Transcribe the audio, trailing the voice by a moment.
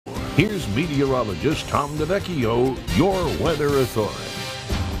Here's meteorologist Tom DeVecchio, your weather authority.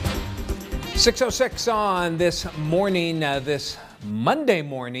 6:06 on this morning, this Monday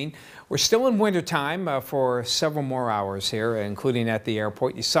morning. We're still in wintertime for several more hours here, including at the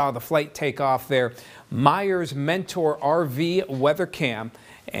airport. You saw the flight take off there. Myers Mentor RV weather cam,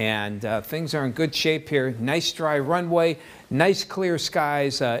 and things are in good shape here. Nice dry runway, nice clear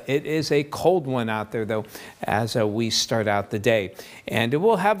skies. It is a cold one out there though as we start out the day, and it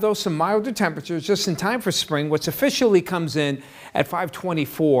will have those some milder temperatures just in time for spring, which officially comes in at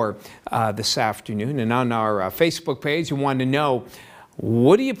 5:24 this afternoon. And on our Facebook page, you want to know,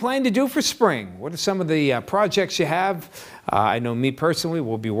 what do you plan to do for spring? What are some of the projects you have? I know me personally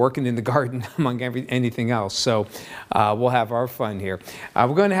will be working in the garden among anything else, so we'll have our fun here.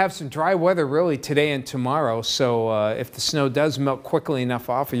 We're going to have some dry weather really today and tomorrow, so if the snow does melt quickly enough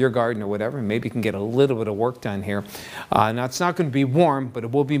off of your garden or whatever, maybe you can get a little bit of work done here. Now, it's not going to be warm, but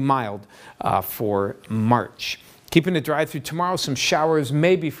it will be mild for March. Keeping it dry through tomorrow, some showers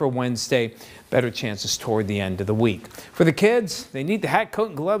maybe for Wednesday, better chances toward the end of the week. For the kids, they need the hat, coat,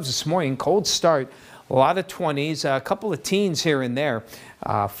 and gloves this morning. Cold start, a lot of 20s, a couple of teens here and there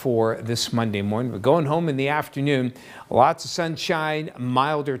for this Monday morning. We're going home in the afternoon. Lots of sunshine,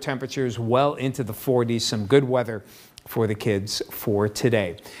 milder temperatures well into the 40s, some good weather for the kids for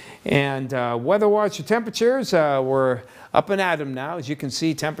today. And weather watch your temperatures, we're up and at them now. As you can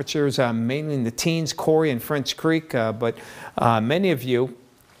see, temperatures mainly in the teens, Corey and French Creek, but many of you,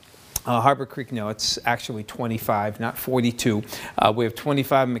 Harbor Creek, no, it's actually 25, not 42. We have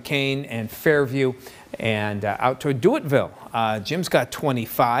 25 in McCain and Fairview, and out toward Dewitteville, Jim's got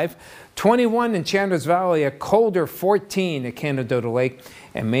 25. 21 in Chandler's Valley, a colder 14 at Canadota Lake,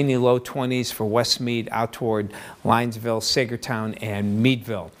 and mainly low 20s for Westmead out toward Linesville, Sagertown, and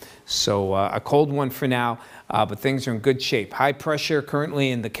Meadville. So a cold one for now, but things are in good shape. High pressure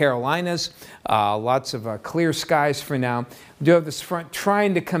currently in the Carolinas, lots of clear skies for now. We do have this front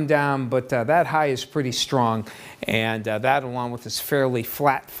trying to come down, but that high is pretty strong, and that along with this fairly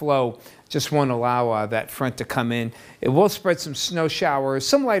flat flow just won't allow that front to come in. It will spread some snow showers,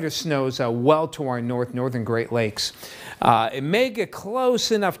 some lighter snows well to our northern Great Lakes. It may get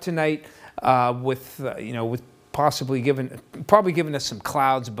close enough tonight with probably giving us some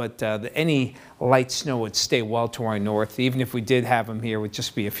clouds, but any light snow would stay well to our north. Even if we did have them here, it would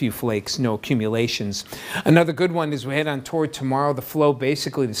just be a few flakes, no accumulations. Another good one is we head on toward tomorrow. The flow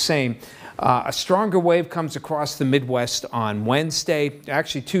basically the same. A stronger wave comes across the Midwest on Wednesday,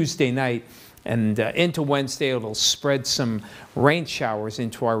 actually Tuesday night, and into Wednesday it'll spread some rain showers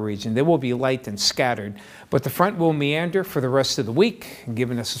into our region. They will be light and scattered, but the front will meander for the rest of the week,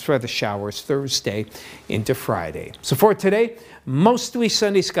 giving us a spread of showers Thursday into Friday. So for today, mostly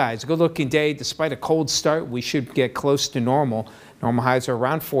sunny skies. A good looking day. Despite a cold start, we should get close to normal. Normal highs are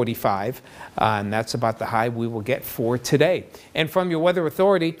around 45, and that's about the high we will get for today. And from your weather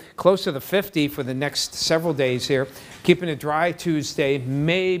authority, close to the 50 for the next several days here. Keeping it dry Tuesday,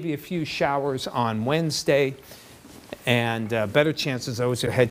 maybe a few showers on Wednesday, and better chances those are head